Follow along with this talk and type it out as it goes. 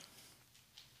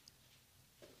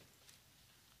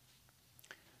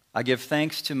I give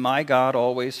thanks to my God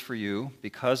always for you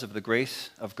because of the grace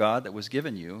of God that was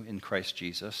given you in Christ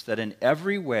Jesus, that in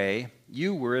every way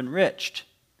you were enriched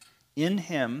in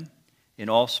him in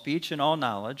all speech and all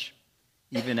knowledge,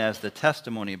 even as the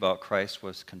testimony about Christ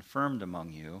was confirmed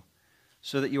among you,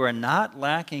 so that you are not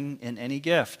lacking in any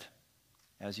gift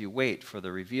as you wait for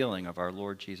the revealing of our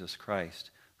Lord Jesus Christ,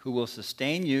 who will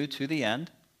sustain you to the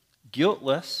end,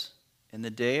 guiltless in the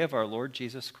day of our Lord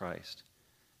Jesus Christ.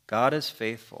 God is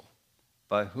faithful,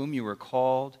 by whom you were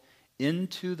called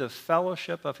into the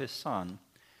fellowship of his Son,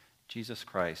 Jesus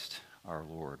Christ our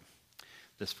Lord.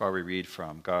 This far we read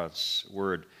from God's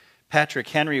Word. Patrick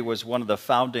Henry was one of the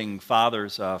founding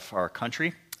fathers of our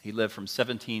country. He lived from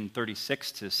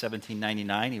 1736 to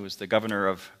 1799. He was the governor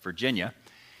of Virginia.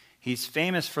 He's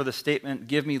famous for the statement,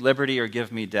 "Give me liberty or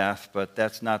give me death," but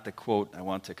that's not the quote I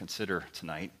want to consider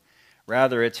tonight.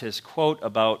 Rather, it's his quote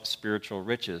about spiritual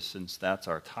riches, since that's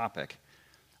our topic.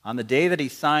 On the day that he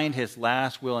signed his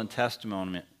last will and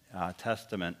testament,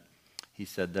 he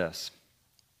said this: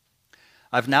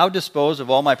 "I've now disposed of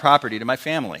all my property to my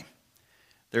family.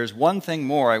 There's one thing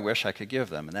more I wish I could give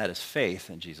them, and that is faith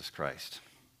in Jesus Christ.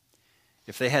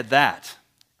 If they had that,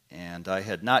 and I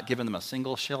had not given them a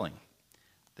single shilling,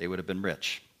 they would have been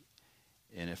rich.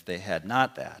 And if they had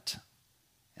not that,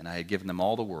 and I had given them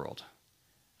all the world,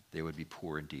 they would be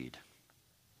poor indeed."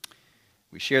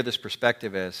 We share this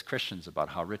perspective as Christians about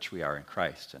how rich we are in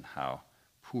Christ and how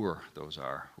poor those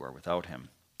are who are without him.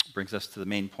 It brings us to the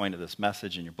main point of this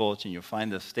message. In your bulletin, you'll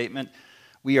find this statement: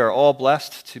 we are all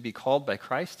blessed to be called by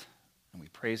Christ, and we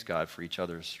praise God for each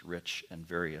other's rich and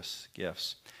various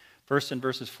gifts. First, in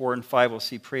verses 4 and 5, we'll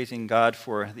see praising God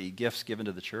for the gifts given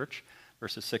to the church.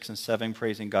 Verses 6 and 7,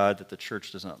 praising God that the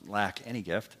church does not lack any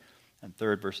gift. And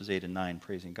third, verses 8 and 9,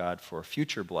 praising God for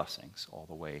future blessings all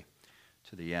the way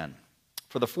to the end.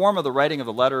 For the form of the writing of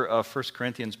the letter of 1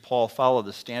 Corinthians, Paul followed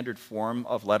the standard form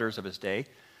of letters of his day.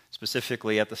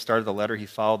 Specifically, at the start of the letter, he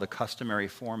followed the customary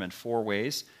form in 4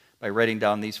 ways by writing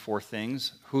down these 4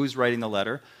 things: who's writing the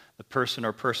letter, the person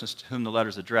or persons to whom the letter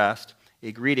is addressed,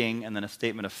 a greeting, and then a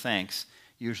statement of thanks,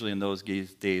 usually in those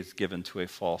days given to a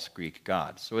false Greek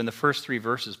god. So in the first 3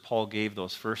 verses, Paul gave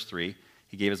those first 3.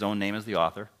 He gave his own name as the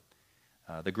author.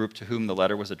 The group to whom the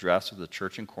letter was addressed was the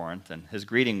church in Corinth, and his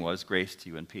greeting was "Grace to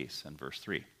you and peace," in verse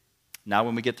 3. Now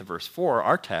when we get to verse 4,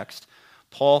 our text,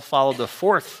 Paul followed the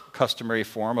 4th customary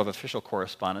form of official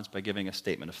correspondence by giving a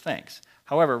statement of thanks.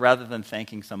 However, rather than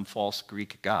thanking some false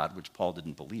Greek god, which Paul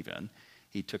didn't believe in,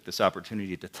 he took this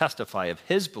opportunity to testify of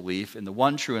his belief in the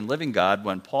one true and living God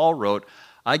when Paul wrote,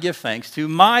 "I give thanks to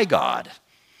my God,"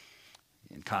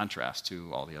 in contrast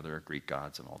to all the other Greek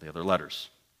gods and all the other letters.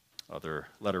 Other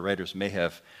letter writers may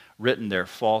have written their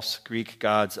false Greek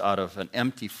gods out of an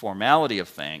empty formality of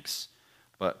thanks,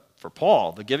 but for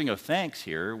Paul, the giving of thanks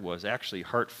here was actually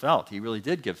heartfelt. He really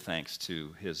did give thanks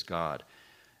to his God.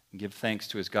 And give thanks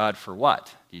to his God for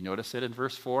what? Do you notice it in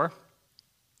verse 4?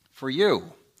 For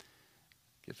you.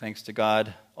 Give thanks to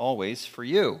God always for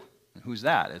you. And who's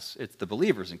that? It's the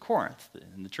believers in Corinth,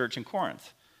 in the church in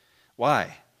Corinth.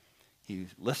 Why? He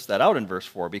lists that out in verse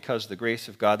 4, because of the grace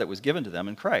of God that was given to them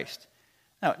in Christ.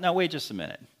 Now wait just a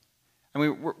minute. I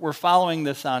mean, we're following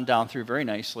this on down through very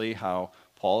nicely, how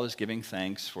Paul is giving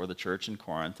thanks for the church in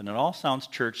Corinth, and it all sounds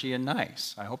churchy and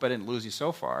nice. I hope I didn't lose you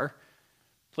so far.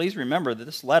 Please remember that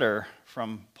this letter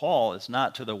from Paul is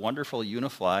not to the wonderful,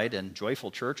 unified, and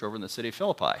joyful church over in the city of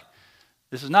Philippi.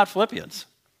 This is not Philippians.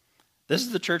 This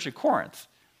is the church at Corinth.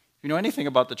 If you know anything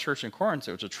about the church in Corinth,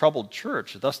 it was a troubled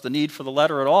church, thus the need for the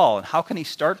letter at all. And how can he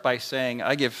start by saying,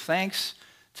 "I give thanks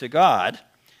to God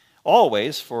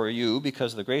always for you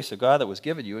because of the grace of God that was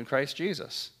given you in Christ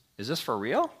Jesus"? Is this for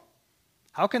real?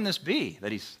 How can this be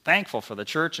that he's thankful for the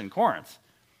church in Corinth?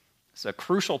 It's a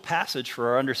crucial passage for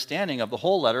our understanding of the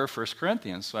whole letter of 1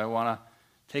 Corinthians, so I want to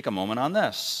take a moment on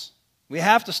this. We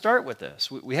have to start with this.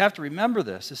 We have to remember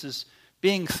this. This is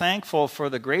being thankful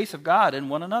for the grace of God in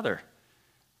one another.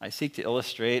 I seek to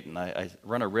illustrate, and I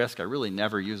run a risk. I really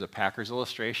never use a Packers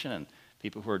illustration, and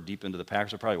people who are deep into the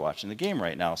Packers are probably watching the game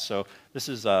right now. So this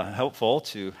is helpful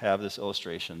to have this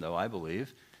illustration, though, I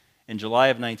believe. In July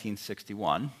of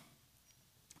 1961,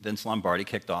 Vince Lombardi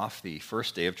kicked off the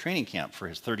first day of training camp for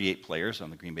his 38 players on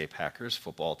the Green Bay Packers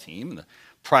football team. The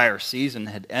prior season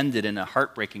had ended in a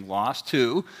heartbreaking loss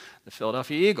to the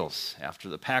Philadelphia Eagles after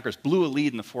the Packers blew a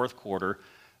lead in the 4th quarter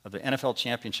of the NFL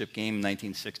championship game in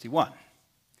 1961.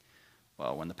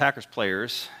 Well, when the Packers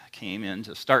players came in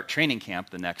to start training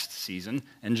camp the next season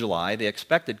in July, they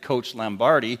expected Coach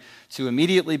Lombardi to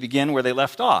immediately begin where they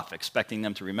left off, expecting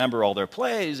them to remember all their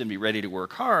plays and be ready to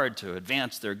work hard to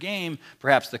advance their game.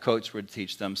 Perhaps the coach would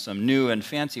teach them some new and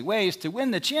fancy ways to win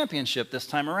the championship this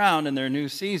time around in their new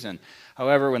season.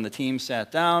 However, when the team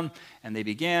sat down and they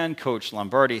began, Coach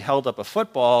Lombardi held up a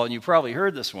football, and you probably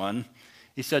heard this one.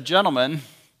 He said, "Gentlemen,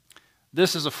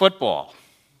 this is a football."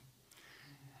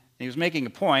 He was making a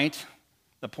point.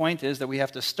 The point is that we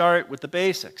have to start with the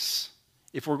basics.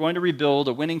 If we're going to rebuild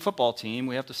a winning football team,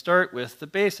 we have to start with the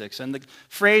basics. And the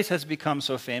phrase has become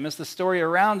so famous, the story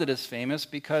around it is famous,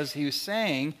 because he was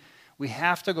saying we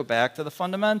have to go back to the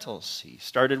fundamentals. He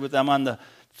started with them on the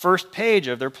first page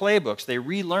of their playbooks. They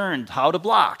relearned how to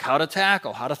block, how to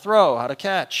tackle, how to throw, how to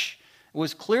catch. It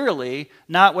was clearly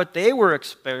not what they were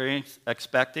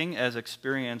expecting as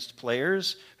experienced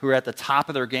players who are at the top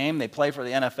of their game. They play for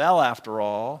the NFL after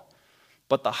all.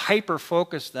 But the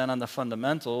hyper-focus then on the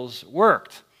fundamentals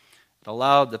worked. It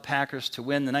allowed the Packers to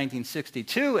win the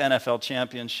 1962 NFL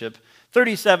championship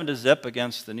 37-0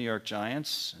 against the New York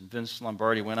Giants. And Vince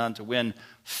Lombardi went on to win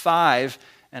 5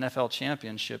 NFL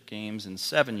championship games in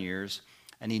 7 years.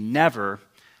 And he never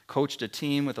coached a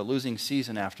team with a losing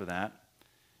season after that.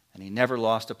 And he never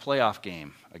lost a playoff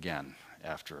game again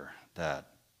after that.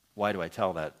 Why do I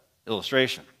tell that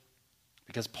illustration?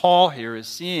 Because Paul here is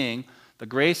seeing the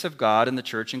grace of God in the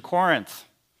church in Corinth.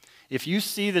 If you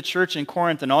see the church in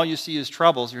Corinth and all you see is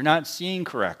troubles, you're not seeing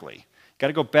correctly. You've got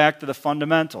to go back to the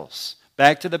fundamentals,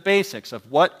 back to the basics of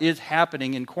what is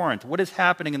happening in Corinth. What is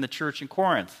happening in the church in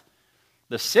Corinth?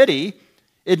 The city,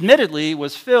 admittedly,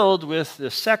 was filled with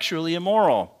the sexually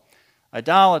immoral,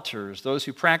 idolaters, those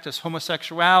who practice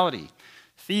homosexuality,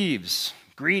 thieves,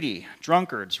 greedy,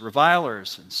 drunkards,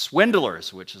 revilers, and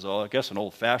swindlers, which is, I guess, an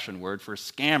old-fashioned word for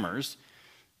scammers.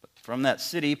 But from that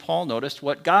city, Paul noticed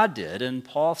what God did, and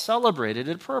Paul celebrated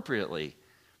it appropriately.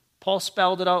 Paul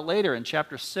spelled it out later in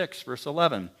chapter 6, verse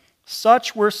 11.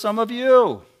 "Such were some of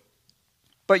you,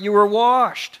 but you were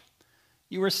washed,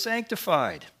 you were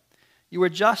sanctified, you were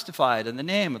justified in the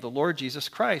name of the Lord Jesus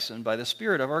Christ and by the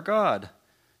Spirit of our God."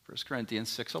 1 Corinthians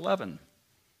 6:11.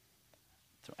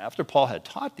 So after Paul had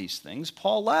taught these things,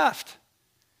 Paul left.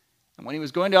 And when he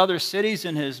was going to other cities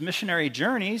in his missionary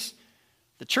journeys,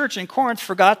 the church in Corinth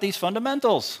forgot these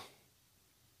fundamentals.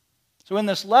 So in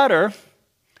this letter,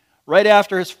 right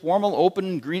after his formal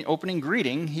opening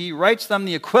greeting, he writes them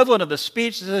the equivalent of the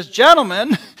speech that says,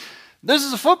 "Gentlemen, this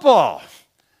is a football."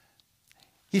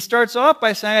 He starts off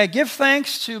by saying, "I give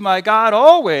thanks to my God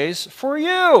always for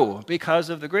you because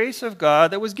of the grace of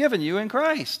God that was given you in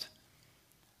Christ."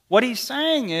 What he's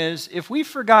saying is, if we've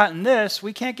forgotten this,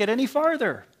 we can't get any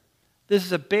farther. This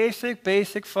is a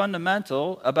basic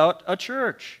fundamental about a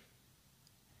church.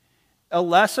 A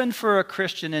lesson for a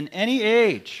Christian in any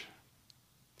age.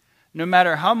 No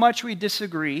matter how much we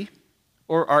disagree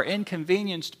or are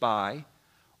inconvenienced by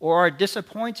or are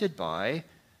disappointed by,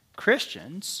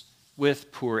 Christians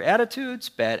with poor attitudes,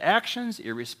 bad actions,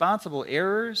 irresponsible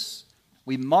errors,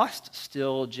 we must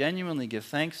still genuinely give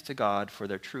thanks to God for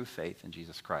their true faith in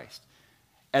Jesus Christ.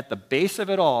 At the base of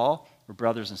it all, we're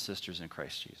brothers and sisters in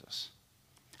Christ Jesus.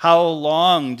 How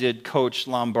long did Coach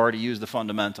Lombardi use the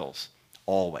fundamentals?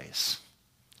 Always.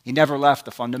 He never left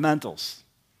the fundamentals.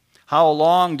 How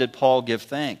long did Paul give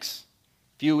thanks?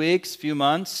 Few weeks, few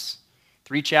months,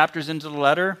 3 chapters into the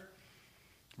letter.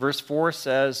 Verse 4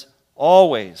 says,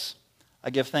 "Always. I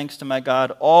give thanks to my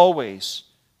God always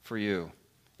for you."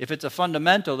 If it's a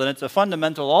fundamental, then it's a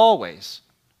fundamental always.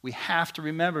 We have to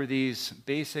remember these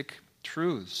basic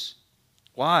truths.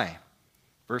 Why?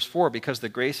 Verse 4, because the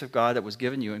grace of God that was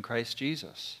given you in Christ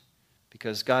Jesus.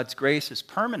 Because God's grace is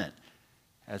permanent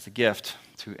as a gift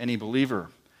to any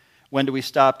believer. When do we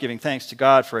stop giving thanks to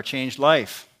God for a changed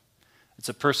life? It's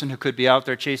a person who could be out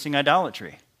there chasing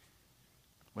idolatry.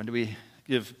 When do we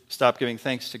stop giving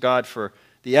thanks to God for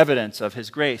the evidence of his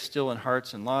grace still in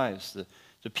hearts and lives?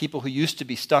 The people who used to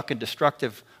be stuck in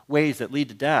destructive ways that lead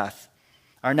to death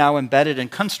are now embedded in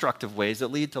constructive ways that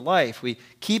lead to life. We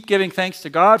keep giving thanks to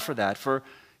God for that, for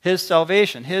his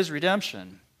salvation, his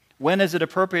redemption. When is it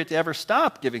appropriate to ever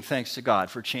stop giving thanks to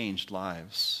God for changed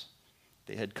lives?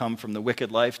 They had come from the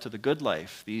wicked life to the good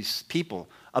life. These people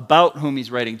about whom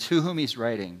he's writing, to whom he's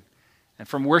writing, and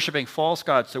from worshiping false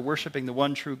gods to worshiping the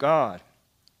one true God.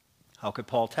 How could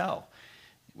Paul tell?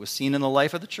 It was seen in the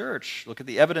life of the church. Look at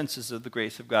the evidences of the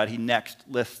grace of God. He next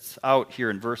lists out here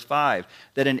in verse 5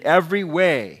 that in every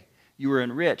way you were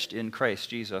enriched in Christ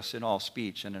Jesus in all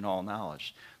speech and in all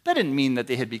knowledge. That didn't mean that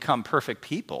they had become perfect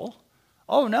people.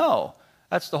 Oh no,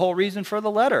 that's the whole reason for the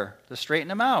letter, to straighten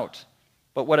them out.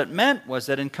 But what it meant was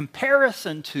that in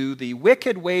comparison to the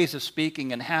wicked ways of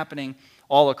speaking and happening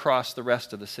all across the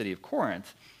rest of the city of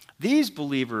Corinth, these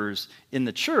believers in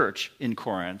the church in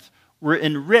Corinth were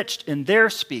enriched in their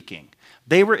speaking.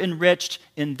 They were enriched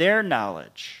in their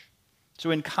knowledge.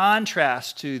 So in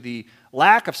contrast to the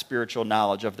lack of spiritual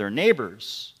knowledge of their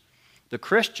neighbors, the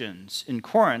Christians in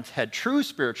Corinth had true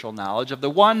spiritual knowledge of the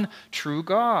one true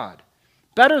God.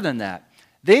 Better than that,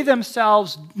 they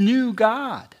themselves knew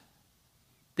God.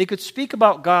 They could speak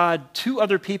about God to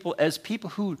other people as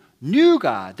people who knew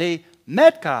God. They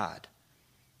met God.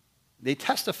 They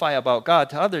testify about God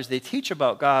to others. They teach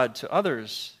about God to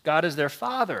others. God is their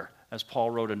Father, as Paul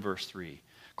wrote in verse 3.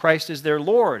 Christ is their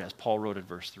Lord, as Paul wrote in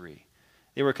verse 3.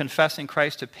 They were confessing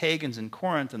Christ to pagans in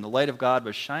Corinth, and the light of God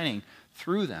was shining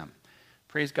through them.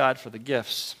 Praise God for the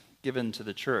gifts given to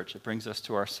the church. It brings us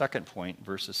to our second point,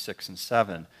 verses 6 and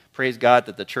 7. Praise God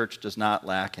that the church does not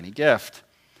lack any gift.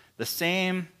 The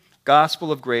same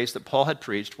gospel of grace that Paul had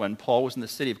preached when Paul was in the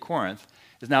city of Corinth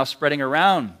is now spreading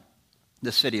around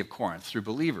the city of Corinth through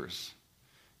believers.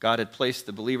 God had placed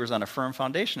the believers on a firm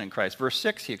foundation in Christ. Verse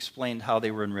 6, he explained how they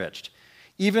were enriched.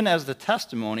 Even as the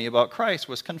testimony about Christ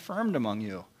was confirmed among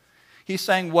you. He's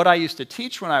saying what I used to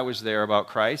teach when I was there about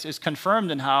Christ is confirmed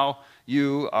in how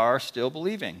you are still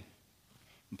believing.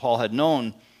 And Paul had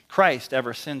known Christ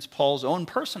ever since Paul's own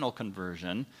personal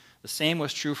conversion. The same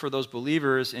was true for those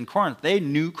believers in Corinth. They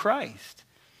knew Christ.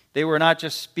 They were not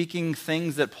just speaking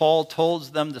things that Paul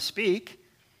told them to speak.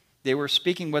 They were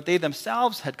speaking what they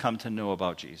themselves had come to know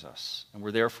about Jesus and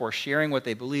were therefore sharing what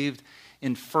they believed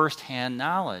in firsthand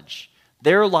knowledge.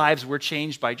 Their lives were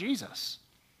changed by Jesus.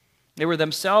 They were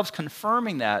themselves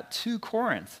confirming that to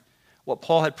Corinth, what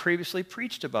Paul had previously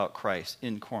preached about Christ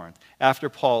in Corinth. After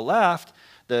Paul left,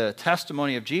 the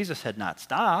testimony of Jesus had not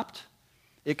stopped.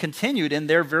 It continued in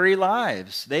their very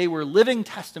lives. They were living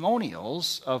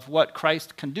testimonials of what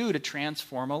Christ can do to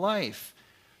transform a life.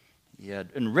 He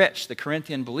had enriched the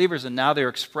Corinthian believers, and now they're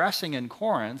expressing in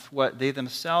Corinth what they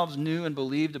themselves knew and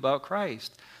believed about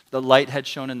Christ. The light had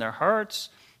shone in their hearts.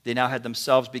 They now had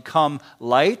themselves become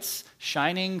lights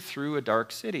shining through a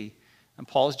dark city. And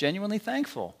Paul is genuinely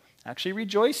thankful, actually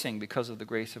rejoicing because of the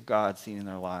grace of God seen in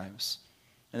their lives.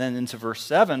 And then into verse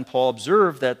 7, Paul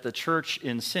observed that the church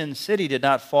in Sin City did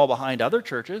not fall behind other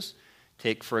churches.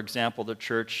 Take, for example, the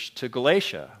church to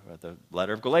Galatia, or the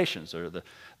letter of Galatians, or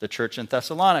the church in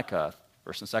Thessalonica,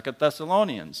 1st and 2nd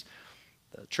Thessalonians.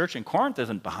 The church in Corinth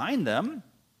isn't behind them.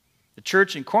 The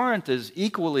church in Corinth is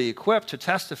equally equipped to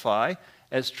testify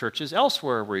as churches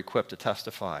elsewhere were equipped to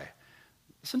testify.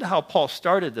 Listen to how Paul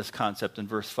started this concept in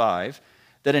verse 5,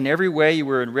 that in every way you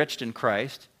were enriched in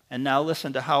Christ. And now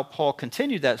listen to how Paul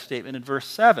continued that statement in verse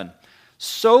 7,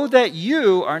 so that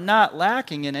you are not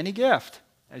lacking in any gift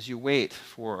as you wait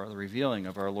for the revealing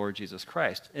of our Lord Jesus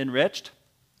Christ. Enriched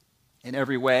in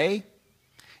every way,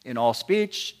 in all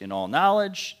speech, in all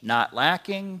knowledge, not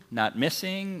lacking, not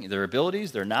missing their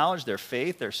abilities, their knowledge, their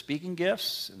faith, their speaking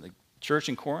gifts. In the church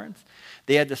in Corinth,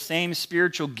 they had the same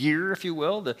spiritual gear, if you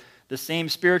will, the same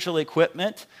spiritual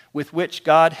equipment with which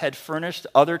God had furnished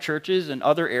other churches in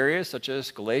other areas, such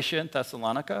as Galatia and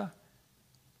Thessalonica.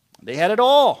 They had it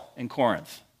all in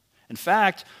Corinth. In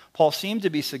fact, Paul seemed to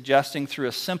be suggesting through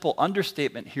a simple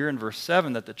understatement here in verse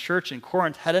 7 that the church in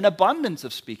Corinth had an abundance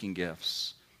of speaking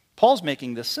gifts. Paul's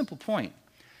making this simple point.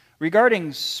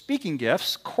 Regarding speaking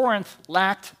gifts, Corinth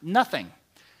lacked nothing.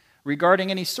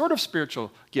 Regarding any sort of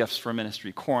spiritual gifts for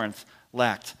ministry, Corinth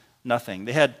lacked nothing.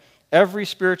 They had every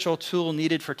spiritual tool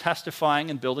needed for testifying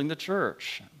and building the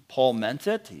church. Paul meant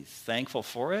it. He's thankful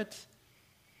for it.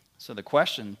 So the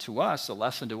question to us, the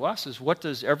lesson to us, is what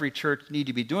does every church need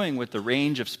to be doing with the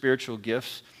range of spiritual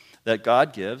gifts that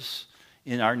God gives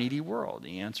in our needy world?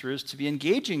 The answer is to be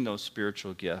engaging those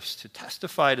spiritual gifts, to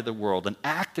testify to the world and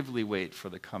actively wait for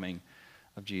the coming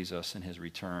of Jesus and his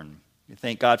return. We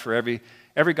thank God for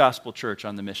every gospel church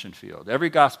on the mission field, every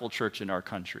gospel church in our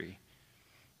country.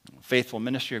 Faithful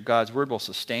ministry of God's word will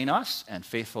sustain us, and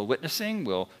faithful witnessing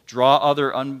will draw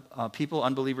other people,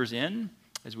 unbelievers in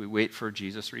as we wait for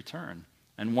Jesus' return.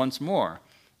 And once more,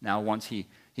 now once he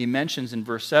mentions in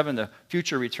verse 7 the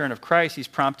future return of Christ, he's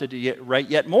prompted to write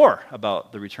yet more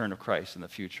about the return of Christ in the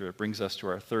future. It brings us to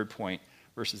our third point,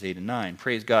 verses 8 and 9.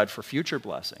 Praise God for future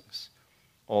blessings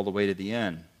all the way to the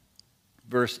end.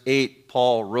 Verse 8,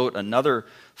 Paul wrote another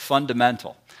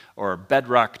fundamental or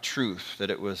bedrock truth,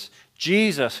 that it was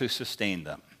Jesus who sustained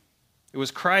them. It was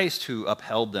Christ who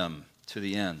upheld them to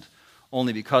the end.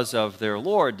 Only because of their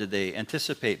Lord did they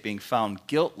anticipate being found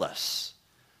guiltless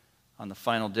on the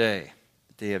final day,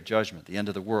 the day of judgment, the end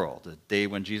of the world, the day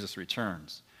when Jesus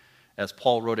returns. As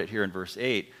Paul wrote it here in verse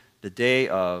 8, the day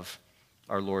of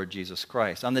our Lord Jesus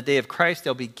Christ. On the day of Christ,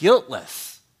 they'll be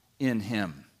guiltless in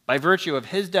him by virtue of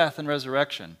his death and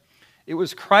resurrection. It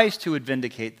was Christ who would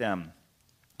vindicate them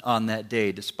on that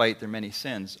day, despite their many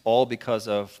sins, all because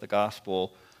of the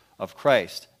gospel of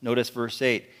Christ. Notice verse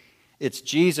 8. It's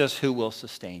Jesus who will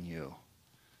sustain you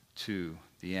to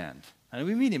the end. And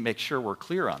we need to make sure we're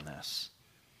clear on this.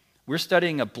 We're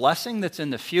studying a blessing that's in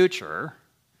the future,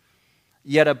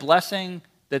 yet a blessing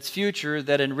that's future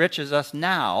that enriches us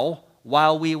now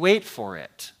while we wait for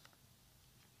it.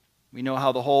 We know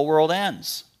how the whole world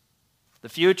ends. The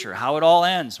future, how it all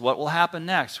ends, what will happen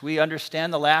next. We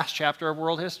understand the last chapter of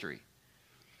world history.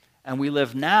 And we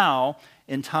live now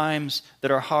in times that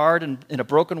are hard and in a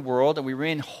broken world, and we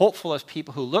remain hopeful as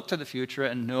people who look to the future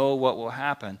and know what will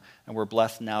happen, and we're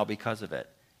blessed now because of it.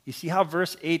 You see how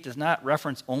verse 8 does not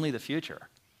reference only the future.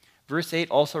 Verse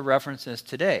 8 also references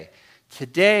today.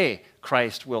 Today,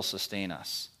 Christ will sustain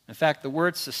us. In fact, the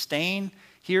word sustain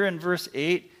here in verse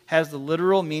 8 has the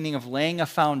literal meaning of laying a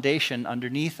foundation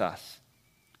underneath us.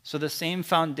 So the same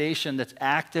foundation that's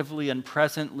actively and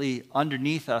presently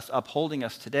underneath us, upholding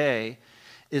us today,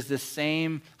 is the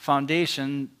same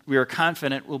foundation we are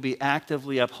confident will be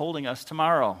actively upholding us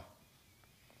tomorrow.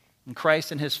 And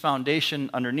Christ and his foundation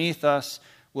underneath us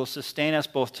will sustain us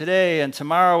both today and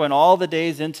tomorrow and all the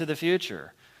days into the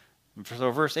future. So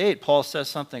verse 8, Paul says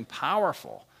something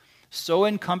powerful, so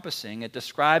encompassing, it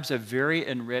describes a very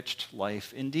enriched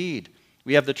life indeed.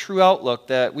 We have the true outlook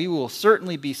that we will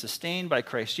certainly be sustained by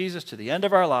Christ Jesus to the end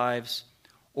of our lives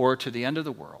or to the end of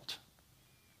the world.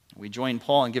 We join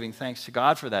Paul in giving thanks to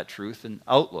God for that truth and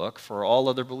outlook for all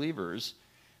other believers.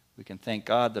 We can thank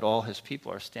God that all his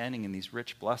people are standing in these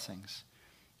rich blessings.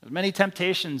 There's many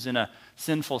temptations in a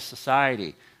sinful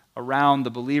society around the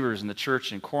believers in the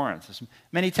church in Corinth. There's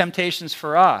many temptations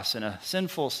for us in a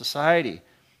sinful society.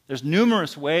 There's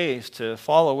numerous ways to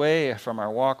fall away from our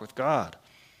walk with God.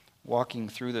 Walking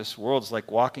through this world is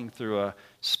like walking through a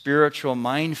spiritual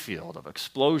minefield of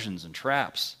explosions and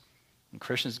traps. When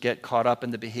Christians get caught up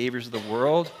in the behaviors of the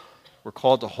world, we're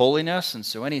called to holiness, and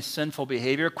so any sinful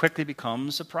behavior quickly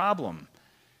becomes a problem.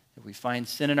 If we find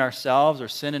sin in ourselves or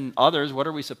sin in others, what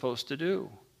are we supposed to do?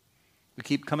 We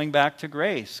keep coming back to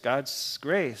grace, God's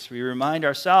grace. We remind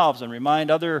ourselves and remind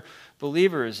other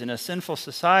believers in a sinful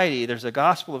society, there's a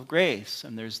gospel of grace,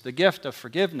 and there's the gift of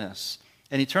forgiveness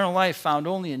and eternal life found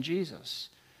only in Jesus.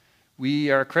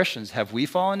 We are Christians. Have we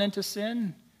fallen into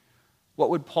sin? What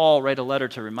would Paul write a letter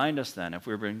to remind us then if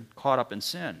we've been caught up in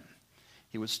sin?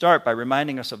 He would start by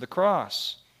reminding us of the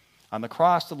cross. On the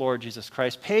cross, the Lord Jesus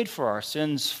Christ paid for our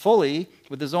sins fully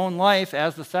with his own life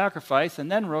as the sacrifice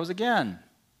and then rose again.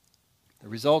 The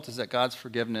result is that God's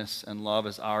forgiveness and love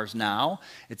is ours now.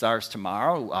 It's ours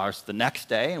tomorrow, ours the next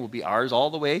day, and will be ours all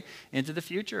the way into the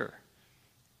future.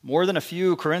 More than a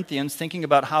few Corinthians thinking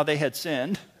about how they had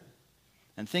sinned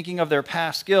and thinking of their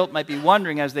past guilt might be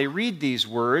wondering as they read these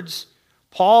words,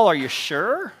 Paul, are you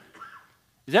sure?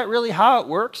 Is that really how it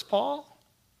works, Paul?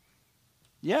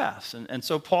 Yes, and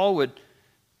so Paul would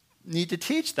need to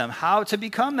teach them how to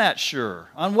become that sure.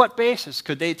 On what basis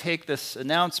could they take this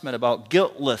announcement about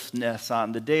guiltlessness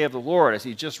on the day of the Lord, as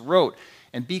he just wrote,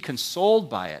 and be consoled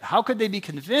by it? How could they be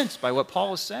convinced by what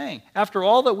Paul is saying? After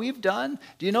all that we've done,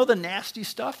 do you know the nasty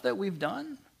stuff that we've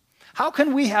done? How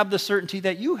can we have the certainty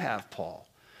that you have, Paul?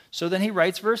 So then he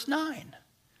writes verse 9.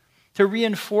 To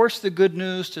reinforce the good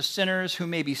news to sinners who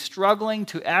may be struggling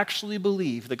to actually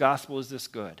believe the gospel is this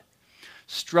good.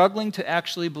 Struggling to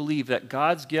actually believe that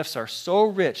God's gifts are so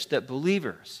rich that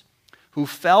believers who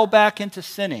fell back into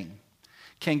sinning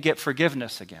can get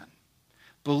forgiveness again.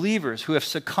 Believers who have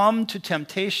succumbed to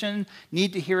temptation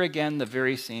need to hear again the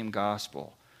very same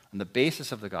gospel and the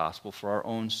basis of the gospel for our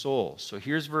own souls. So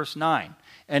here's verse 9,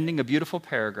 ending a beautiful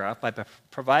paragraph by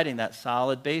providing that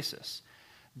solid basis.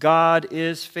 God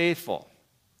is faithful,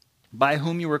 by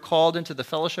whom you were called into the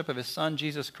fellowship of his Son,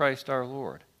 Jesus Christ our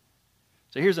Lord.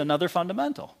 So here's another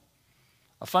fundamental.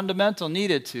 A fundamental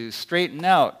needed to straighten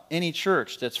out any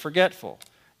church that's forgetful.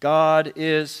 God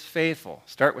is faithful.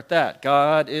 Start with that.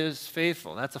 God is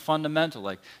faithful. That's a fundamental.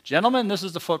 Like, gentlemen, this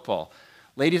is the football.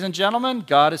 Ladies and gentlemen,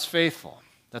 God is faithful.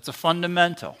 That's a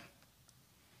fundamental.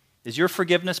 Is your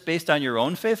forgiveness based on your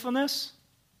own faithfulness?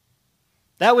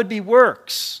 That would be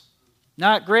works,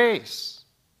 not grace.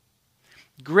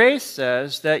 Grace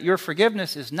says that your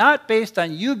forgiveness is not based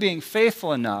on you being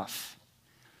faithful enough,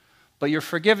 but your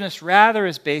forgiveness rather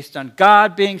is based on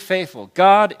God being faithful.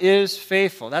 God is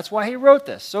faithful. That's why he wrote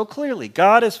this so clearly.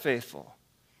 God is faithful.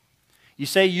 You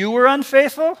say you were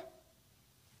unfaithful?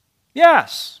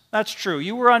 Yes, that's true.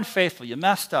 You were unfaithful. You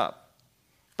messed up.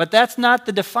 But that's not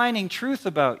the defining truth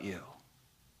about you.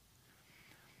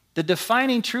 The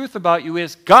defining truth about you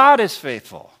is God is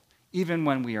faithful, even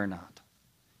when we are not.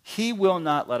 He will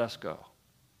not let us go.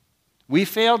 We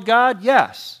failed God?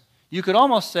 Yes. You could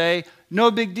almost say,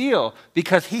 no big deal,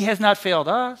 because he has not failed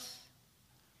us.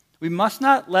 We must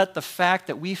not let the fact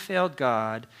that we failed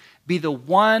God be the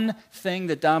one thing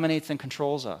that dominates and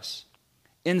controls us.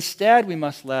 Instead, we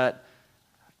must let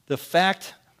the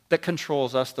fact that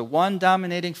controls us, the one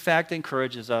dominating fact that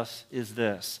encourages us, is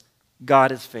this: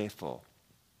 God is faithful,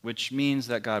 which means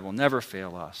that God will never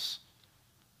fail us,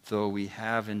 though we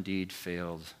have indeed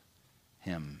failed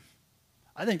him.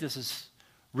 I think this is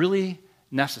really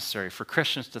necessary for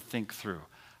Christians to think through.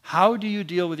 How do you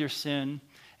deal with your sin?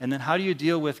 And then how do you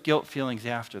deal with guilt feelings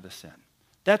after the sin?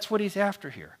 That's what he's after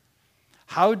here.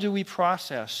 How do we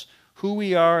process who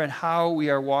we are and how we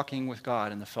are walking with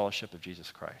God in the fellowship of Jesus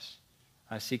Christ?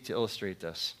 I seek to illustrate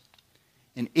this.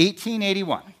 In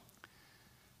 1881,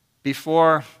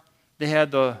 before they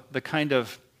had the kind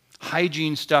of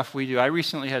hygiene stuff we do, I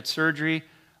recently had surgery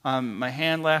on my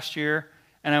hand last year,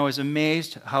 and I was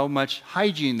amazed how much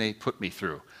hygiene they put me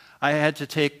through. I had to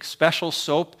take special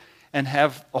soap and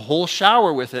have a whole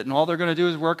shower with it, and all they're going to do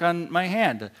is work on my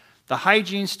hand. The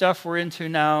hygiene stuff we're into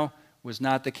now was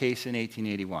not the case in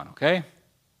 1881, okay?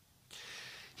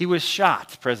 He was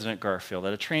shot, President Garfield,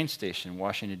 at a train station in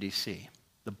Washington, D.C.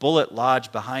 The bullet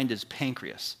lodged behind his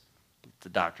pancreas. The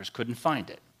doctors couldn't find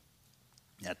it.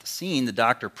 At the scene, the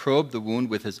doctor probed the wound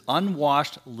with his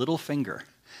unwashed little finger,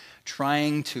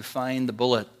 trying to find the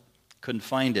bullet. Couldn't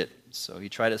find it, so he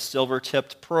tried a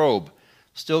silver-tipped probe.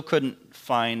 Still couldn't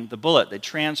find the bullet. They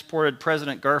transported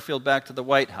President Garfield back to the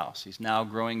White House. He's now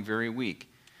growing very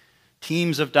weak.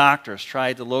 Teams of doctors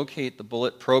tried to locate the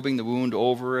bullet, probing the wound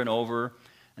over and over.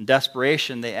 In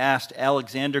desperation, they asked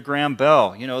Alexander Graham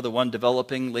Bell, the one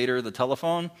developing later the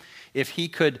telephone, if he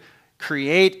could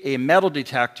create a metal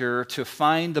detector to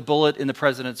find the bullet in the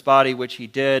president's body, which he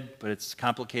did, but it's a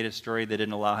complicated story. They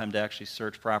didn't allow him to actually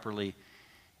search properly.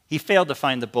 He failed to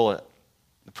find the bullet.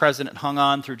 The president hung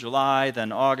on through July,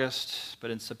 then August, but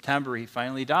in September he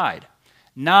finally died.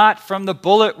 Not from the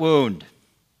bullet wound,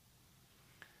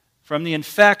 from the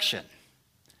infection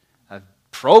of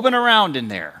probing around in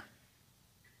there,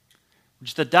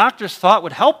 which the doctors thought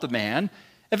would help the man,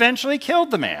 eventually killed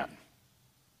the man.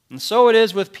 And so it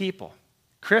is with people.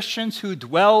 Christians who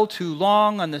dwell too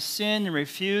long on the sin and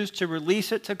refuse to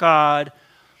release it to God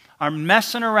are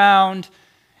messing around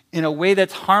in a way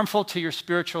that's harmful to your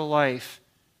spiritual life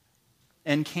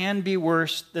and can be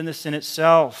worse than the sin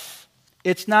itself.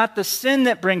 It's not the sin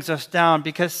that brings us down,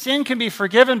 because sin can be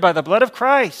forgiven by the blood of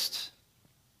Christ.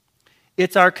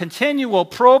 It's our continual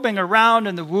probing around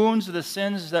in the wounds of the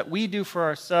sins that we do for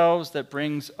ourselves that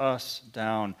brings us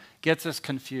down, gets us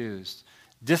confused,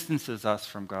 distances us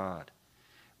from God.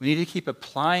 We need to keep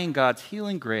applying God's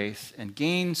healing grace and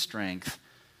gain strength.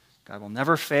 God will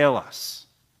never fail us,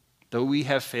 though we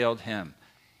have failed him.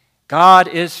 God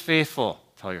is faithful,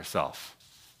 tell yourself.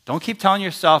 Don't keep telling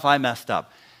yourself, I messed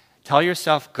up. Tell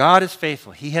yourself, God is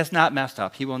faithful. He has not messed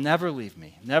up. He will never leave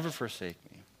me, never forsake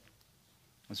me.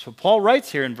 And so Paul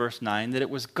writes here in verse 9 that it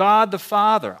was God the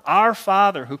Father, our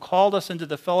Father, who called us into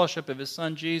the fellowship of his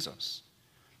Son Jesus.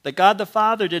 That God the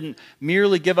Father didn't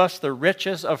merely give us the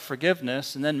riches of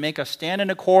forgiveness and then make us stand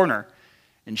in a corner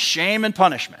in shame and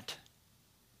punishment.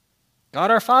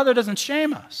 God our Father doesn't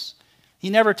shame us.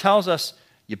 He never tells us,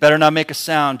 you better not make a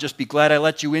sound, just be glad I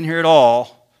let you in here at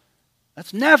all.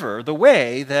 That's never the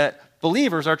way that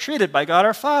believers are treated by God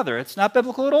our Father. It's not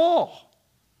biblical at all.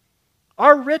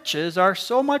 Our riches are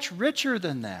so much richer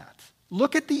than that.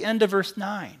 Look at the end of verse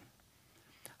 9.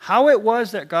 How it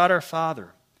was that God our Father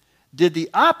did the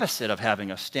opposite of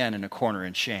having us stand in a corner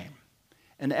in shame,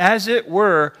 and as it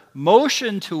were,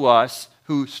 motioned to us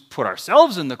who put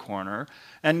ourselves in the corner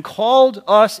and called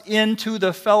us into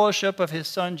the fellowship of his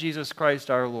Son, Jesus Christ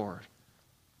our Lord.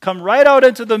 Come right out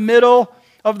into the middle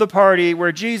of the party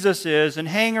where Jesus is and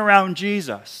hang around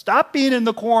Jesus. Stop being in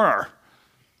the corner,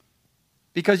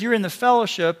 because you're in the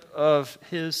fellowship of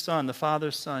his Son, the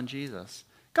Father's Son, Jesus.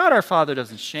 God our Father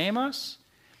doesn't shame us.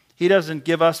 He doesn't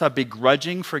give us a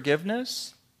begrudging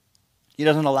forgiveness. He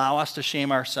doesn't allow us to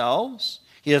shame ourselves.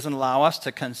 He doesn't allow us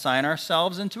to consign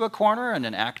ourselves into a corner in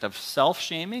an act of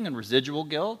self-shaming and residual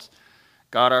guilt.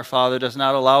 God our Father does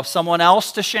not allow someone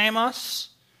else to shame us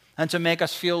and to make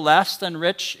us feel less than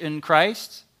rich in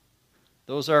Christ.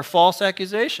 Those are false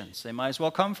accusations. They might as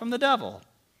well come from the devil.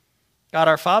 God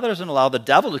our Father doesn't allow the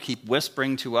devil to keep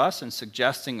whispering to us and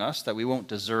suggesting us that we won't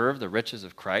deserve the riches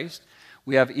of Christ.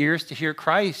 We have ears to hear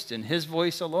Christ and his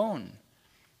voice alone.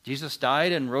 Jesus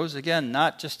died and rose again,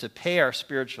 not just to pay our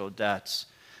spiritual debts,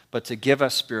 but to give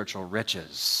us spiritual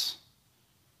riches.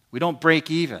 We don't break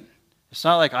even. It's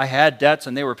not like I had debts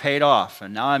and they were paid off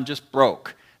and now I'm just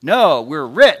broke. No, we're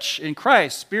rich in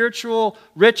Christ. Spiritual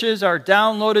riches are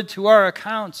downloaded to our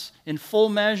accounts in full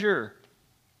measure.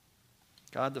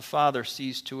 God the Father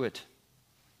sees to it.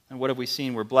 And what have we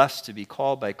seen? We're blessed to be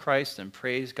called by Christ, and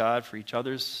praise God for each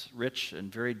other's rich and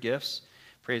varied gifts.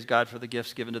 Praise God for the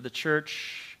gifts given to the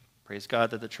church. Praise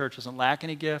God that the church doesn't lack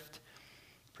any gift.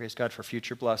 Praise God for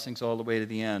future blessings all the way to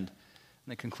the end.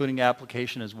 And the concluding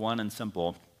application is one and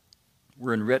simple.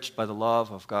 We're enriched by the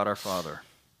love of God our Father.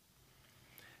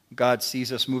 God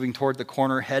sees us moving toward the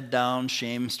corner, head down,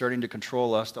 shame starting to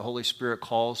control us. The Holy Spirit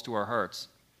calls to our hearts.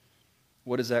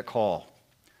 What is that call?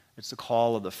 It's the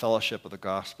call of the fellowship of the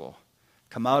gospel.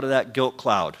 Come out of that guilt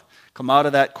cloud. Come out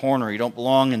of that corner. You don't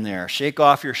belong in there. Shake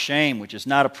off your shame, which is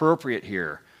not appropriate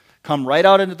here. Come right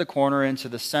out into the corner, into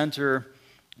the center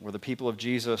where the people of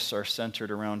Jesus are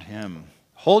centered around him.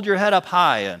 Hold your head up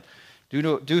high and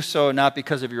do so not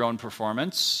because of your own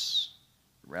performance,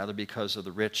 rather because of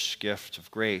the rich gift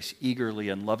of grace, eagerly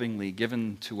and lovingly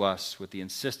given to us with the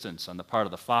insistence on the part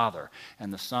of the Father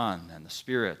and the Son and the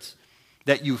Spirit,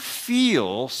 that you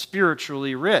feel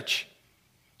spiritually rich.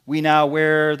 We now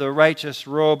wear the righteous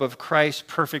robe of Christ's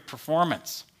perfect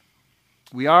performance.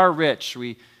 We are rich.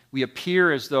 We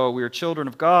appear as though we are children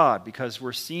of God because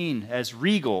we're seen as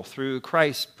regal through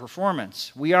Christ's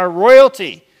performance. We are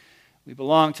royalty. We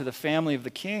belong to the family of the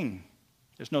King.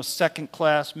 There's no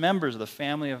second-class members of the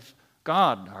family of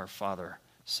God, our Father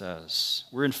says.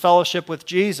 We're in fellowship with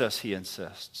Jesus, he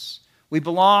insists. We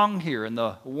belong here in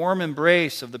the warm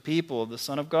embrace of the people of the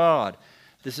Son of God.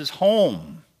 This is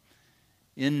home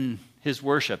in his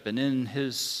worship and in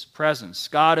his presence.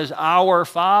 God is our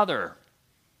Father.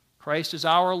 Christ is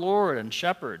our Lord and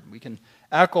Shepherd. We can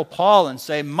echo Paul and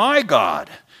say, my God,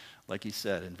 like he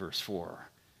said in verse 4.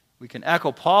 We can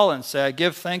echo Paul and say, I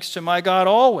give thanks to my God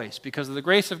always because of the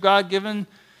grace of God given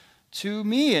to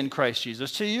me in Christ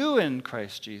Jesus, to you in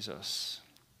Christ Jesus.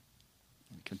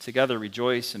 We can together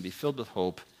rejoice and be filled with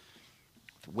hope,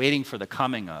 waiting for the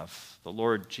coming of the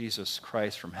Lord Jesus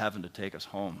Christ from heaven to take us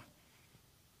home.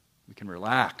 We can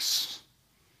relax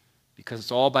because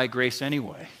it's all by grace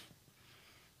anyway,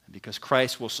 and because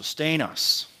Christ will sustain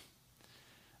us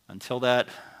until that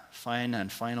fine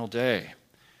and final day.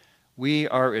 We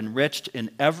are enriched in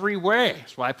every way.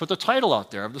 That's why I put the title out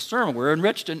there of the sermon. We're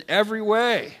enriched in every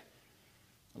way.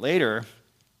 Later,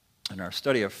 in our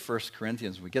study of 1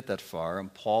 Corinthians, we get that far,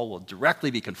 and Paul will directly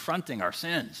be confronting our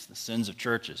sins, the sins of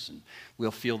churches, and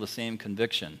we'll feel the same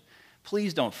conviction.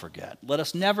 Please don't forget. Let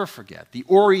us never forget the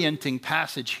orienting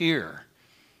passage here.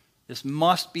 This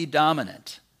must be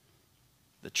dominant.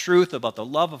 The truth about the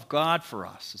love of God for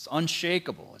us is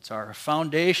unshakable. It's our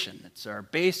foundation. It's our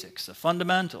basics, the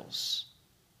fundamentals.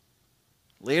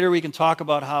 Later we can talk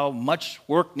about how much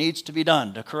work needs to be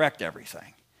done to correct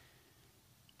everything.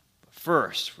 But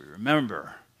first, we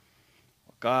remember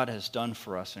what God has done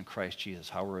for us in Christ Jesus,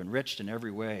 how we're enriched in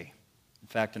every way. In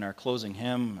fact, in our closing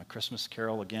hymn, A Christmas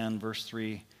Carol, again, verse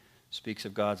 3 speaks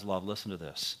of God's love. Listen to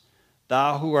this.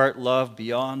 Thou who art loved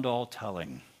beyond all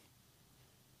telling,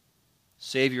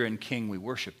 Savior and King, we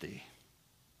worship thee.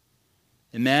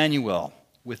 Emmanuel,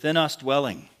 within us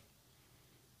dwelling,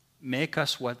 make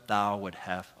us what thou would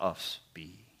have us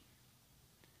be.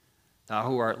 Thou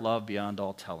who art loved beyond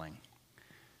all telling,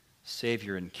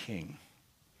 Savior and King,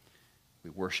 we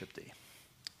worship thee.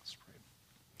 Let's pray.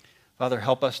 Father,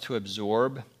 help us to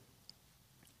absorb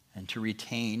and to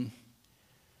retain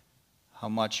how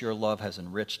much your love has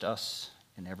enriched us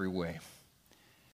in every way.